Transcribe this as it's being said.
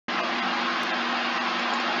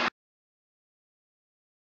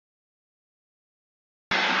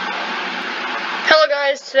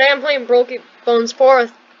guys, today I'm playing Broken Bones 4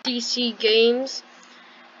 with DC Games,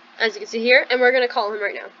 as you can see here, and we're gonna call him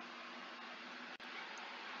right now.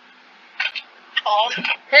 Oh.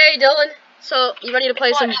 Hey Dylan, so you ready to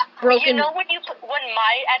play some Broken? You know when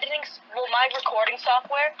my my recording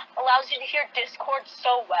software allows you to hear Discord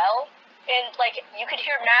so well, and like you could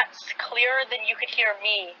hear Matt's clearer than you could hear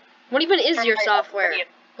me. What even is your software?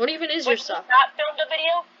 What even is your software? When Matt filmed a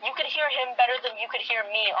video, you could hear him better than you could hear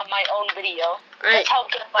me on my own video. Alright. That's how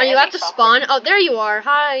good my Are you at the software. spawn? Oh, there you are.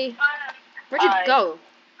 Hi. Where'd you go?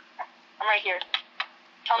 I'm right here.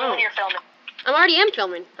 Tell me when you're filming. I already am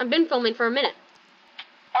filming. I've been filming for a minute.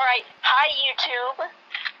 Alright. Hi, YouTube.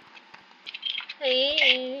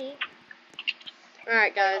 Hey.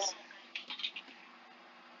 Alright, guys.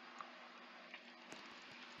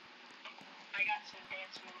 I got some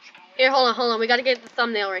dance moves going. Here, hold on. We gotta get the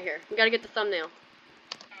thumbnail right here. We gotta get the thumbnail.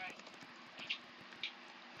 Alright.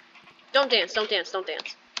 Don't dance. Don't dance.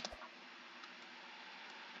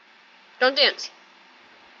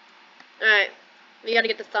 Alright. We gotta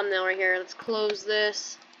get the thumbnail right here. Let's close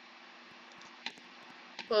this.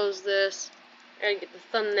 Close this. Gotta get the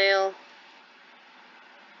thumbnail.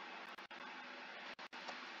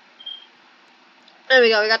 There we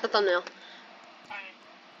go. We got the thumbnail.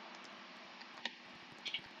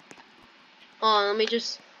 Oh, let me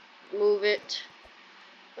just move it.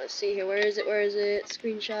 Let's see here. Where is it?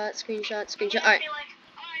 Screenshot. Alright. Like,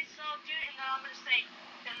 alright, so dude, and then I'm gonna say,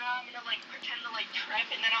 and then I'm gonna like pretend to like trip,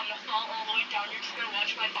 and then I'm gonna fall all the way down. You're just gonna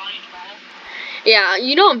watch my body fall. Yeah,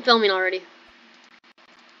 you know I'm filming already.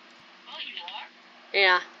 Oh, you are?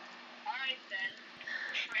 Yeah. Alright then.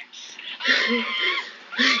 Trips.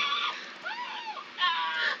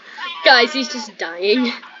 Guys, he's just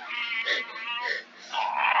dying.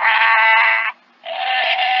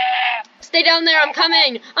 Stay down there, I'm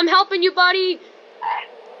coming. I'm helping you, buddy.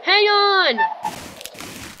 Hang on.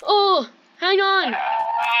 Oh, hang on.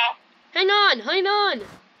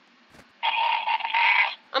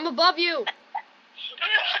 I'm above you.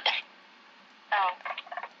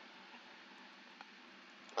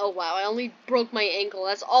 Oh, wow, I only broke my ankle.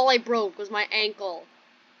 That's all I broke was my ankle.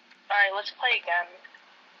 Alright, let's play again.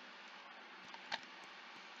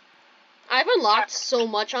 I've unlocked so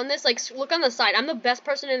much on this. Like, look on the side. I'm the best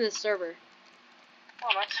person in this server.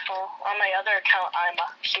 Oh, that's cool. On my other account, I'm a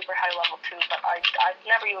super high level too, but I've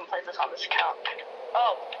never even played this on this account.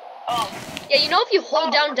 Oh. Yeah, you know if you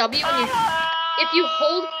hold down W when you, if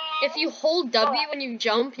you hold W when you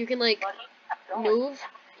jump, you can like move.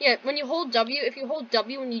 Yeah, when you hold W, if you hold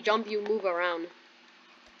W when you jump, you move around.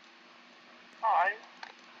 Oh,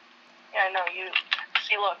 yeah, I know. You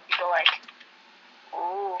see, look, you go like,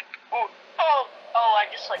 ooh. I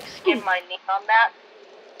just like skimmed my knee on that.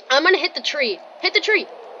 I'm gonna hit the tree. Hit the tree.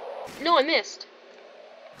 No, I missed.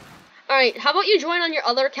 Alright, how about you join on your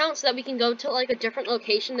other account so that we can go to like a different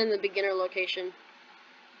location than the beginner location?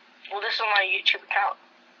 Well, this is my YouTube account.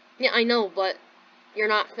 Yeah, I know, but you're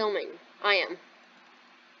not filming. I am.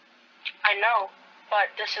 I know, but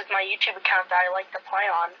this is my YouTube account that I like to play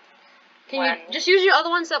on. Can you just use your other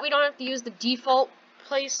ones so that we don't have to use the default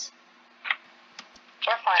place?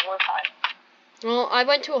 We're fine. Well, I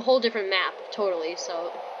went to a whole different map, totally, so...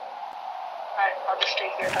 Alright, I'll just stay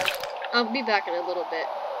here then. I'll be back in a little bit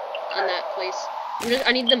on that place.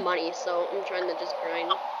 I need the money, so I'm trying to just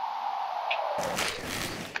grind.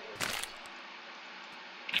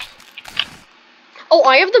 Oh,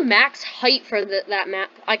 I have the max height for that map.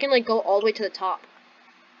 I can, like, go all the way to the top.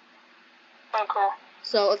 Oh, cool.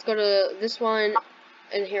 So, let's go to this one,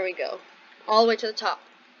 and here we go. All the way to the top.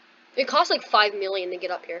 It costs, like, 5 million to get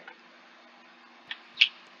up here.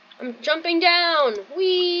 I'm jumping down!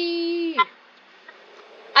 Whee!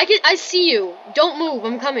 I see you. Don't move,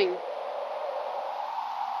 I'm coming.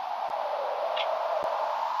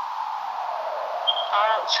 I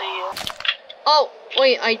don't see you. Oh,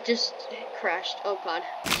 wait, I just crashed. Oh, God.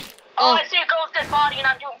 Oh, I see a ghost dead body and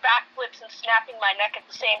I'm doing backflips and snapping my neck at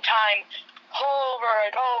the same time. Over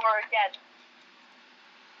and over again.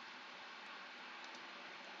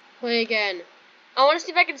 Play again. I want to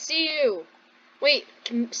see if I can see you. Wait,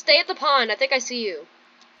 stay at the pond. I think I see you.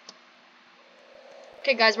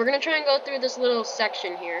 Okay, guys, we're going to try and go through this little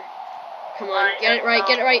section here. Come on, get it right.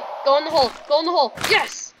 Go in the hole.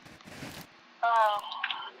 Yes! Oh,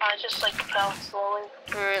 I just like fell slowly.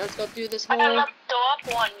 Alright, let's go through this I hole. got enough to go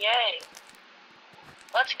up one, yay.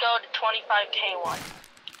 Let's go to 25k one.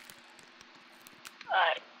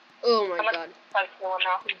 Alright. Oh my God. 25k one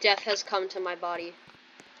now. Death has come to my body.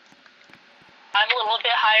 I'm a little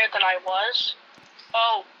bit higher than I was.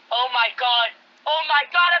 Oh my god,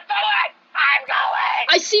 I'm going!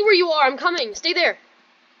 I see where you are. I'm coming. Stay there.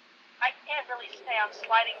 I can't really stay. I'm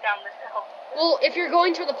sliding down this hill. Well, if you're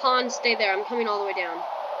going to the pond, stay there. I'm coming all the way down.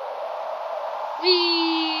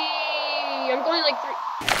 Whee! I'm going like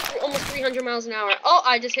almost 300 miles an hour. Oh,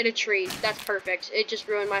 I just hit a tree. That's perfect. It just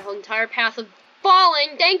ruined my whole entire path of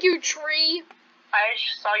falling. Thank you, tree. I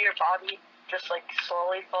just saw your body just like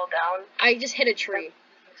slowly fall down. I just hit a tree.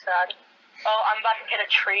 Sad. Oh, I'm about to hit a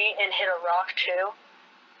tree and hit a rock too.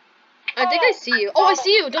 I think I see you. Oh, I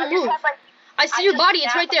see you. Don't move. Had, like, I see your body.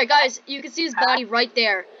 It's right there, guys. You can see his body right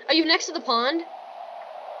there. Are you next to the pond?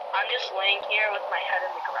 I'm just laying here with my head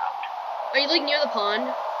in the ground. Are you like near the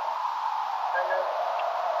pond? I know.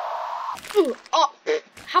 Ooh, oh,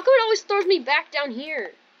 how come it always throws me back down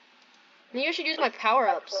here? Maybe I should use my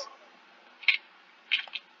power-ups.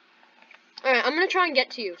 Alright, I'm gonna try and get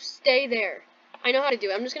to you. Stay there. I know how to do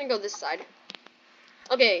it. I'm just gonna go this side.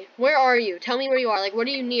 Okay, where are you? Tell me where you are. Like, what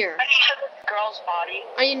are you near? I just hit this girl's body.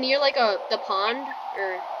 Are you near, like, the pond?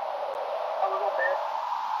 Or... A little bit.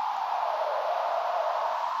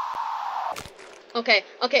 Okay.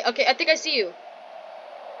 I think I see you.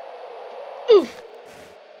 Oof!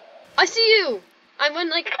 I see you! I went,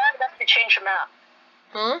 like... You kind of have to change the map.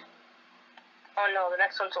 Huh? Oh no, the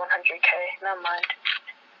next one's 100k. Never mind.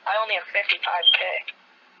 I only have 55k.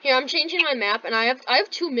 Here, I'm changing my map, and I have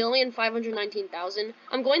 2,519,000.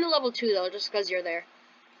 I'm going to level 2 though, just because you're there.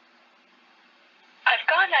 I've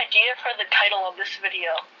got an idea for the title of this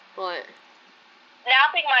video. What?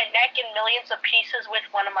 Snapping my neck in millions of pieces with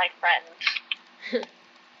one of my friends.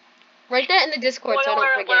 Write that in the Discord so I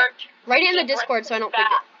don't forget. Write it in the Discord so I don't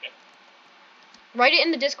forget. Write it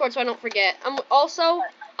in the Discord so I don't forget. I'm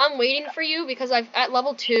waiting for you because at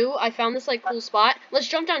level 2 I found this like cool spot. Let's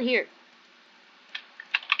jump down here.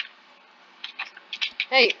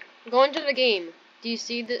 Hey, go into the game. Do you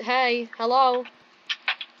see the? Hey, hello.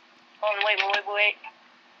 Oh wait.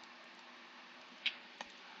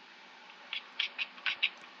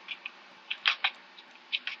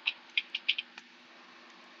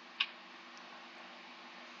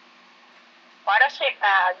 Why'd I say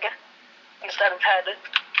bag instead of head?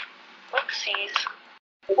 Whoopsies.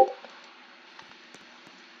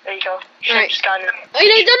 There you go. Alright. Just got it. Oh,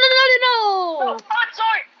 no! Oh,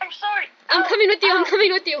 I'm sorry. I'm coming with you. Ow. I'm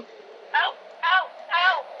coming with you. Ow.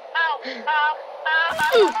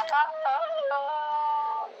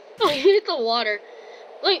 Oh, you hit the water.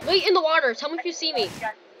 Wait in the water. Tell me if you see me.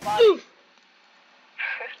 Oof.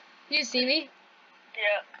 You see me?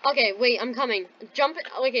 Yeah. Okay, wait. I'm coming. Jump.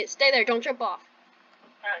 Okay, stay there. Don't jump off.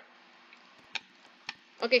 Alright.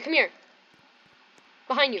 Okay, come here.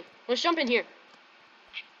 Behind you. Let's jump in here.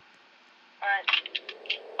 Alright.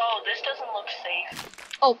 Oh, this doesn't look safe.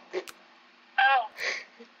 Oh. Ow.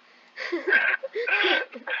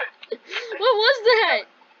 What was that?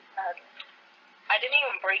 I didn't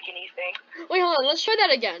even break anything. Wait, hold on. Let's try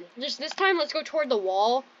that again. Just this time, let's go toward the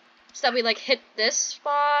wall so that we like hit this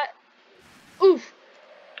spot. Oof.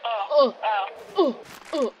 Oh.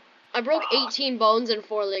 I broke 18 bones and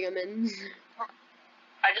 4 ligaments.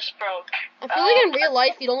 I just broke. I feel like in real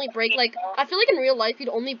life you'd only break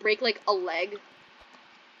like a leg.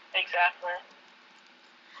 Exactly.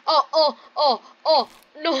 Oh,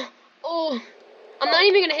 no. Oh. I'm not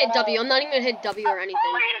even gonna hit W. I'm not even gonna hit W or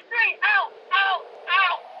anything. Ow.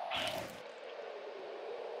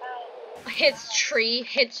 Hits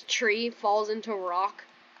tree, falls into rock.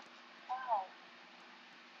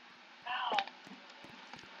 Ow.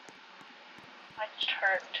 I just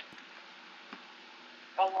hurt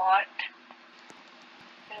a lot.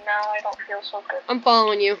 And now I don't feel so good. I'm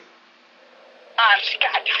following you. I'm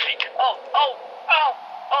scared. Oh.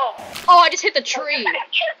 Oh, I just hit the tree.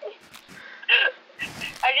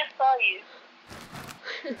 I just saw you.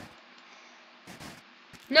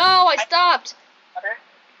 No, I stopped. Water.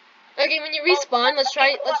 Okay, when you respawn, let's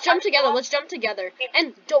jump together.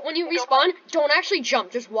 And when you respawn, don't actually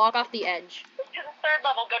jump, just walk off the edge. Go to the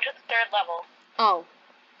third level. Oh,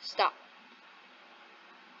 stop.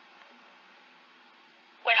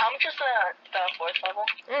 Wait, how much is the fourth level?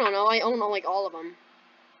 I don't know, I own like all of them.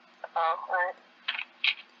 Oh, alright.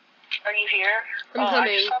 Are you here? I'm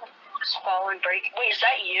coming. I just saw this fall and break. Wait, is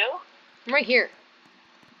that you? I'm right here.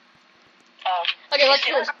 Oh. Okay, let's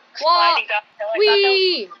do do this.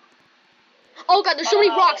 Whee! Oh god, there's so many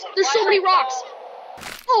rocks!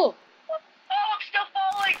 Oh! Oh, I'm still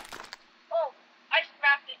falling! Oh, I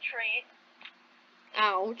smacked a tree.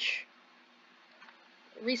 Ouch.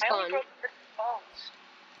 I only Respawn. broke 3 bones.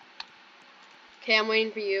 Okay, I'm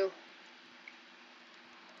waiting for you.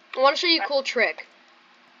 I want to show you a cool trick.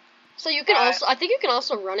 So you can I think you can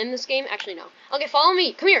also run in this game. Actually, no. Okay, follow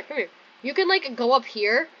me. Come here. You can like go up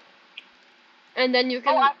here. And then you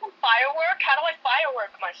can... Oh, I can firework? How do I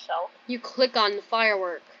firework myself? You click on the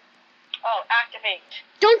firework. Oh, activate.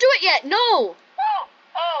 Don't do it yet! No! Oh!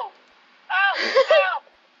 Oh! Ow! Ow!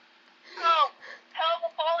 Oh! Help,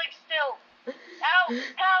 I'm falling still! Ow!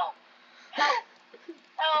 Help! Help!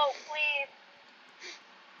 Oh, please!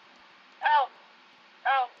 Ow!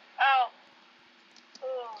 Ow! Ow!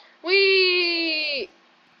 Ugh. Whee!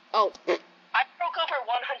 Oh. I broke over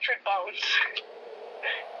 100 bones.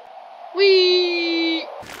 Whee!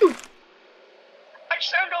 I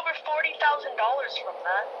just earned over $40,000 from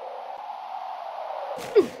that.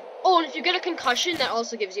 Oh, and if you get a concussion, that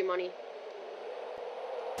also gives you money.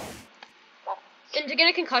 And to get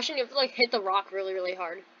a concussion, you have to, like, hit the rock really, really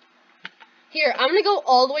hard. Here, I'm gonna go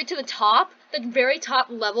all the way to the top, the very top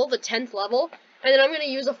level, the 10th level, and then I'm gonna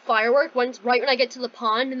use a firework right when I get to the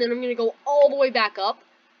pond, and then I'm gonna go all the way back up.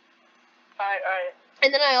 Alright.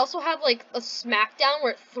 And then I also have, like, a smackdown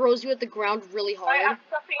where it throws you at the ground really hard. I'm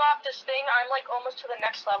stepping off this thing. I'm, like, almost to the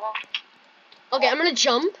next level. Okay, I'm gonna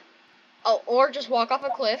jump. Oh, or just walk off a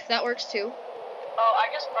cliff. That works too. Oh, I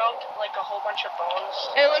just broke, like, a whole bunch of bones.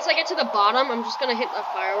 And once I get to the bottom, I'm just gonna hit a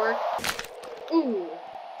firework. Ooh.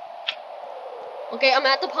 Okay, I'm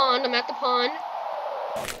at the pond.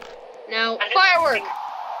 Now, firework!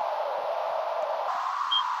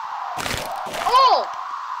 Oh!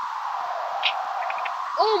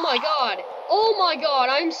 Oh my god! Oh my god,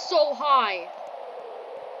 I'm so high!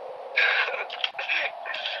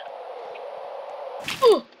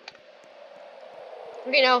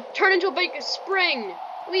 Okay, now, turn into a big spring!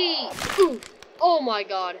 Whee! Ooh! Oh my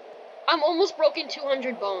god. I'm almost broken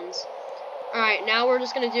 200 bones. Alright, now we're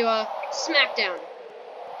just gonna do a smackdown.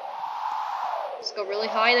 Let's go really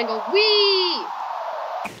high and then go whee!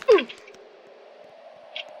 Ooh!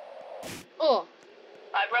 Oh.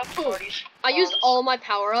 I broke 40. I used all my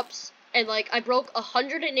power-ups, and like I broke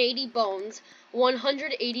 180 bones,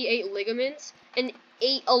 188 ligaments, and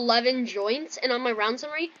 11 joints, and on my round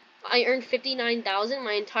summary, I earned 59,000.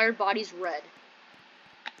 My entire body's red.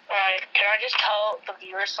 Alright, can I just tell the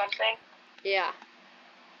viewers something? Yeah.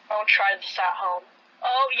 Don't try this at home.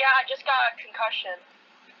 Oh yeah, I just got a concussion.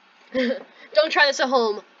 Don't try this at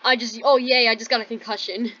home. Oh yay, I just got a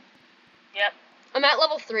concussion. Yep. I'm at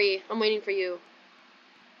level 3. I'm waiting for you.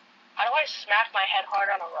 How do I smack my head hard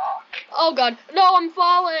on a rock? Oh god. No, I'm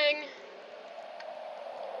falling.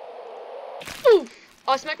 Ooh.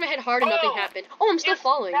 Oh, I smacked my head hard and nothing happened. Oh, I'm still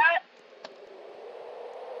falling.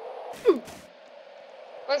 Ooh.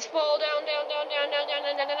 Let's fall down.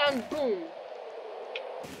 Boom.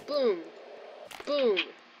 Boom. Boom.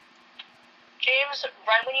 James,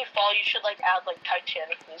 right when you fall, you should, like, add, like,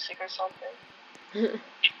 Titanic music or something.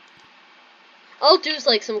 I'll do,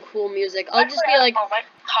 like, some cool music. I'll just be like... Oh, my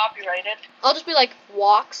copyrighted. I'll just be like,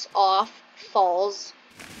 walks, off, falls.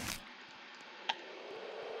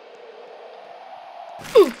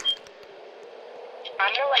 Ooh.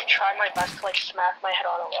 I'm gonna, like, try my best to, like, smack my head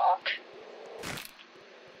on a rock.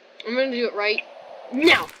 I'm gonna do it right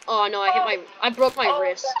now. Oh, no, I broke my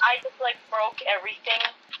wrist. I just, like, broke everything.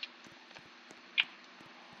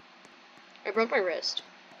 I broke my wrist.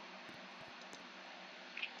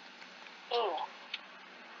 Ooh.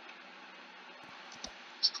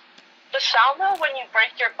 The sound, though, when you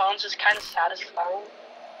break your bones is kind of satisfying.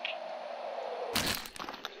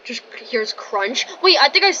 Just here's crunch. Wait, I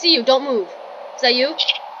think I see you. Don't move. Is that you?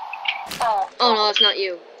 Oh no, that's not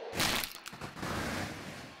you.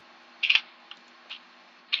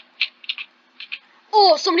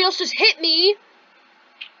 Oh, somebody else just hit me.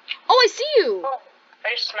 Oh, I see you. Oh,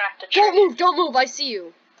 I just smacked a tree. Don't move. I see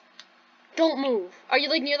you. Don't move. Are you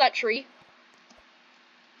like near that tree?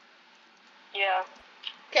 Yeah.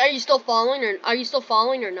 Okay, are you still falling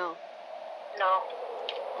or no? No.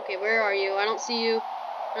 Okay, where are you? I don't see you.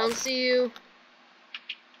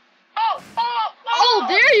 Oh,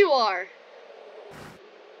 there you are.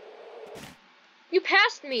 You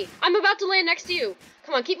passed me. I'm about to land next to you.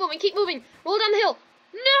 Come on, keep moving. Roll down the hill.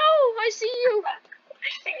 No, I see you. I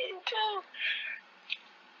see you too.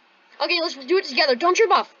 Okay, let's do it together. Don't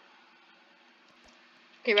trip off.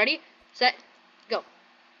 Okay, ready, set, go.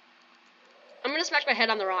 I'm gonna smash my head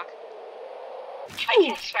on the rock. I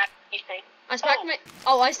can't smack anything. I smacked my...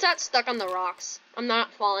 Oh, I got stuck on the rocks. I'm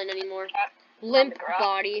not falling anymore. Limp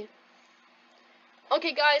body.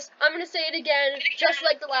 Okay, guys, I'm gonna say it again, just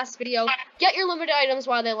like the last video. Get your limited items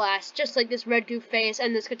while they last, just like this red goof face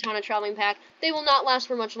and this katana traveling pack. They will not last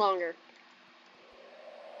for much longer.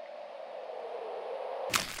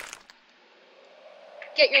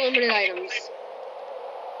 Get your limited items.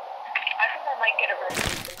 I think I might get a red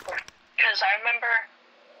goof, because I remember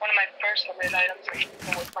one of my first limited items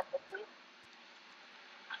was my cookie.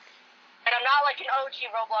 And I'm not,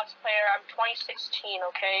 OG Roblox player. I'm 2016,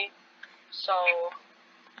 okay? So,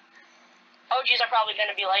 OGs are probably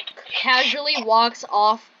gonna be like... Casually walks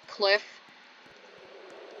off cliff,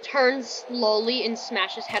 turns slowly and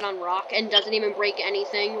smashes head on rock, and doesn't even break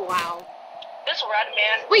anything. Wow. This red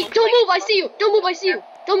man... Wait, don't move, I see you! Don't move, I see you!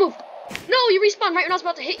 Don't move! No, you respawned right when I was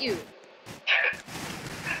about to hit you.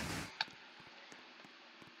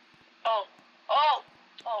 Oh.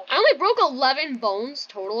 I only broke 11 bones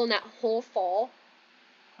total in that whole fall.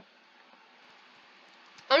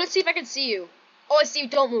 I'm gonna see if I can see you. Oh, I see you.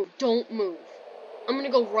 Don't move. Don't move. I'm gonna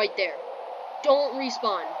go right there. Don't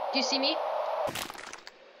respawn. Do you see me?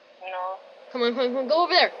 No. Come on, come on, come on. Go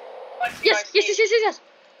over there. I see, Yes, yes, yes, yes, yes,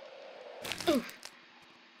 yes. Oof.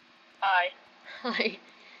 Hi. Hi.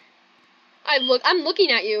 I'm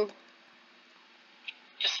looking at you.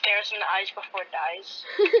 Just stares in the eyes before it dies.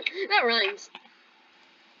 That rhymes.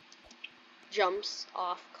 Jumps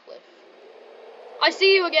off cliff. I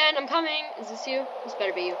see you again. I'm coming. Is this you? This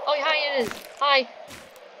better be you. Oh, hi, it is. Hi.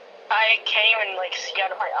 I can't even, like, see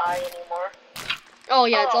out of my eye anymore. Oh,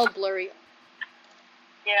 yeah, it's all blurry.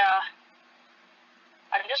 Yeah.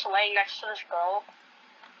 I'm just laying next to this girl,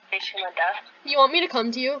 facing my death. You want me to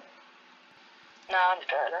come to you? No, I'm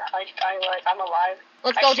good. I'm alive.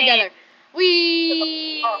 Let's go together.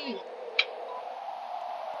 Whee! Oh.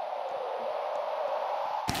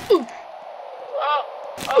 Ooh.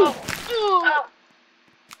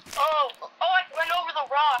 I went over the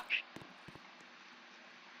rock.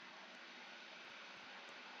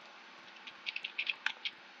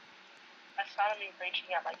 That sounded me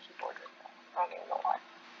reaching at my keyboard. I don't even know why.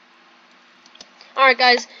 Alright,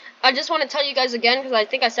 guys. I just want to tell you guys again, because I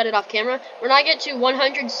think I said it off camera. When I get to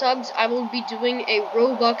 100 subs, I will be doing a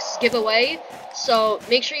Robux giveaway. So,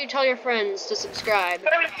 make sure you tell your friends to subscribe.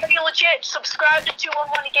 Very legit. Subscribe to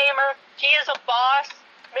 211 Gamer. He is a boss.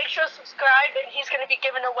 Make sure to subscribe, and he's going to be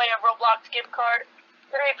giving away a Roblox gift card.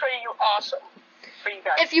 It's going to be pretty awesome for you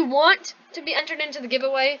guys. If you want to be entered into the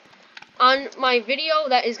giveaway, on my video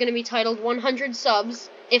that is going to be titled 100 subs,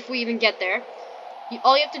 if we even get there,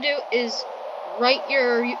 all you have to do is write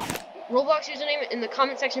your Roblox username in the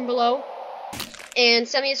comment section below and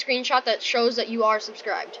send me a screenshot that shows that you are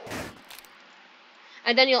subscribed.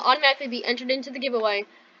 And then you'll automatically be entered into the giveaway,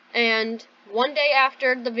 and one day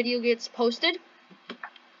after the video gets posted,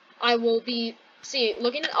 I will be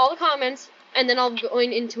looking at all the comments, and then I'll be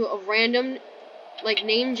going into a random like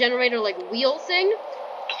name generator like wheel thing,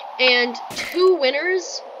 and 2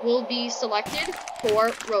 winners will be selected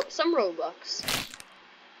for some Robux.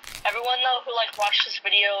 Everyone though who like watched this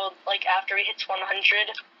video like after he hits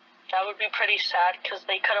 100, that would be pretty sad because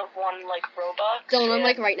they could have won like Robux. Dylan, I'm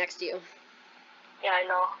like right next to you. Yeah, I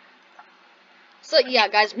know. So yeah,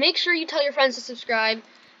 guys, make sure you tell your friends to subscribe,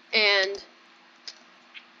 and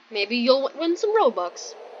maybe you'll win some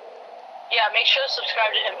Robux. Yeah, make sure to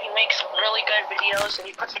subscribe to him. He makes really good videos and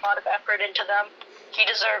he puts a lot of effort into them. He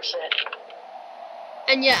deserves it.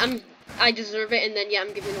 And yeah, I deserve it, and then yeah,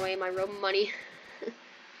 I'm giving away my Robo money.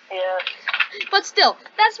 Yeah. But still,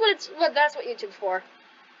 that's what YouTube's for.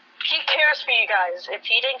 He cares for you guys. If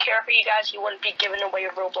he didn't care for you guys, he wouldn't be giving away a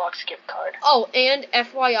Roblox gift card. Oh, and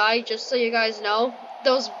FYI, just so you guys know,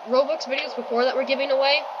 those Roblox videos before that we're giving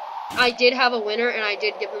away, I did have a winner and I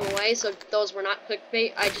did give them away, so those were not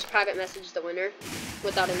clickbait. I just private messaged the winner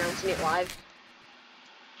without announcing it live.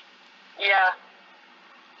 Yeah.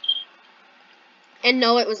 And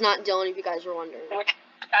no, it was not Dylan, if you guys were wondering.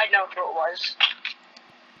 I know who it was.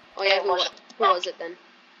 Oh yeah, who was it then?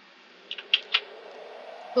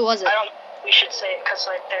 Who was it? We should say it because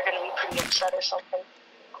like they're gonna be pretty upset or something.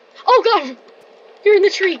 Oh god! You're in the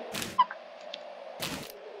tree!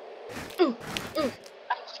 Ooh, ooh.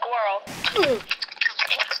 Squirrel. Ooh.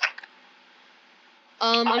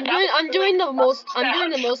 I'm doing the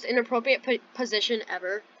most inappropriate position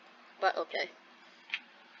ever, but okay.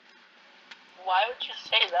 Why would you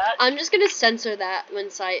say that? I'm just gonna censor that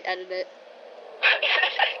once I edit it.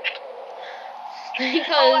 Because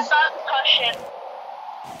oh, I got concussion.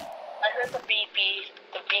 I heard the beepy,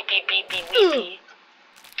 beepy.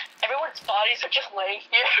 Everyone's bodies are just laying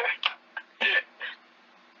here.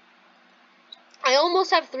 I almost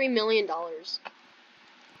have $3 million. Let me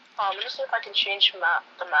see if I can change the map.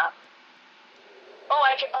 Oh,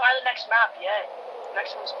 I can buy the next map, yay.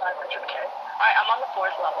 Next one's 500k. Alright, I'm on the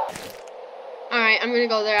 4th level. Alright, I'm gonna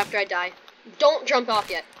go there after I die. Don't jump off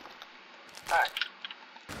yet. Alright.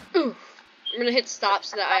 Ooh. I'm gonna hit stop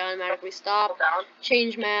so that I automatically stop.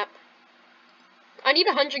 Change map. I need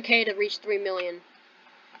 100k to reach 3 million.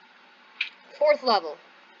 4th level.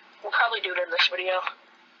 We'll probably do it in this video.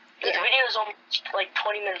 This Yeah. video is almost like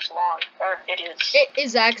 20 minutes long, or it is. It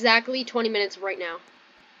is exactly 20 minutes right now.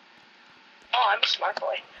 Oh, I'm a smart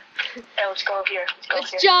boy. Hey, let's go over here.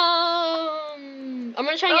 Let's jump! I'm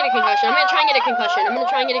gonna try and get a concussion. I'm gonna try and get a concussion. I'm gonna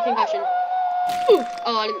try and get a concussion. Ooh.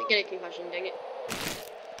 Oh, I didn't get a concussion, dang it.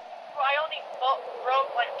 I only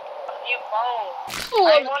broke like a few bones.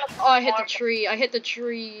 Oh, I hit the tree. I hit the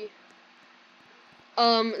tree.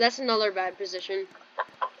 That's another bad position.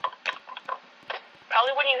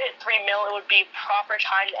 Probably when you hit 3 mil, it would be proper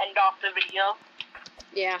time to end off the video.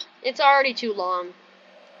 Yeah, it's already too long.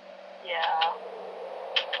 Yeah.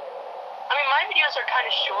 I mean, my videos are kind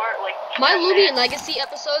of short, like... My Lumion Legacy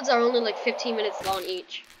episodes are only like 15 minutes long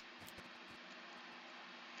each.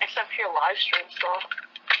 Except for your live stream stuff.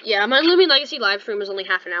 Yeah, my Lumion Legacy live stream is only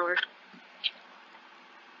half an hour.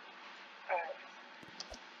 Alright.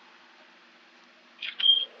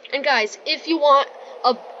 And guys, if you want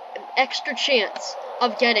a extra chance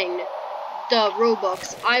of getting the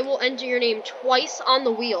Robux, I will enter your name twice on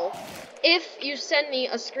the wheel if you send me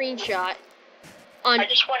a screenshot on,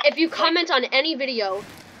 if you comment on any video,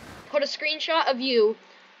 put a screenshot of you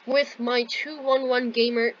with my 211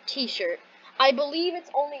 Gamer t-shirt. I believe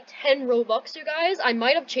it's only 10 Robux, you guys. I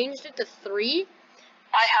might have changed it to 3.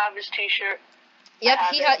 I have his t-shirt. Yep,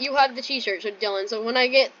 you have the t-shirt, so Dylan. So when I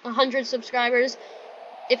get 100 subscribers,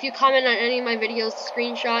 if you comment on any of my videos, the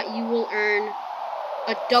screenshot, you will earn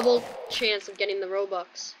a double chance of getting the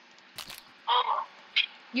Robux.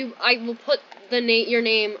 I will put your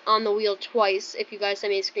name on the wheel twice if you guys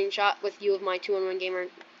send me a screenshot with you of my 211 Gamer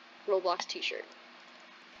Roblox t-shirt.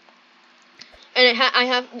 And I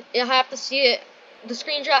have to see it. The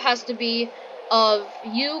screenshot has to be of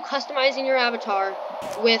you customizing your avatar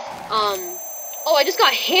with oh, I just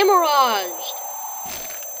got hammeraged.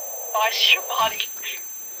 Oh, I see your body.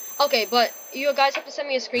 Okay, but you guys have to send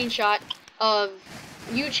me a screenshot of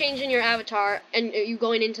you changing your avatar and you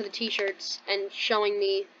going into the t-shirts and showing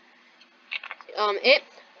me it.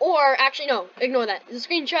 Or, actually, no, ignore that. The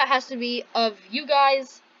screenshot has to be of you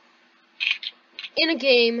guys in a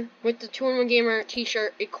game with the 211 Gamer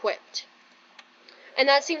t-shirt equipped. And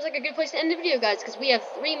that seems like a good place to end the video, guys, because we have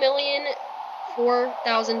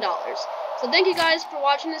 $3,004,000. So thank you guys for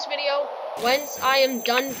watching this video. Once I am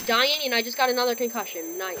done dying, and I just got another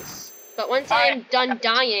concussion, nice. But once I am done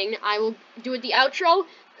dying, I will do the outro.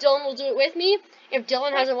 Dylan will do it with me. If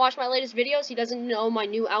Dylan hasn't watched my latest videos, he doesn't know my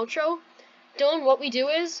new outro. Dylan, what we do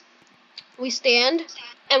is, we stand,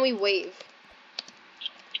 and we wave.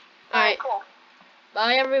 Alright. Cool.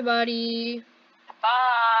 Bye, everybody.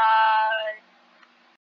 Bye.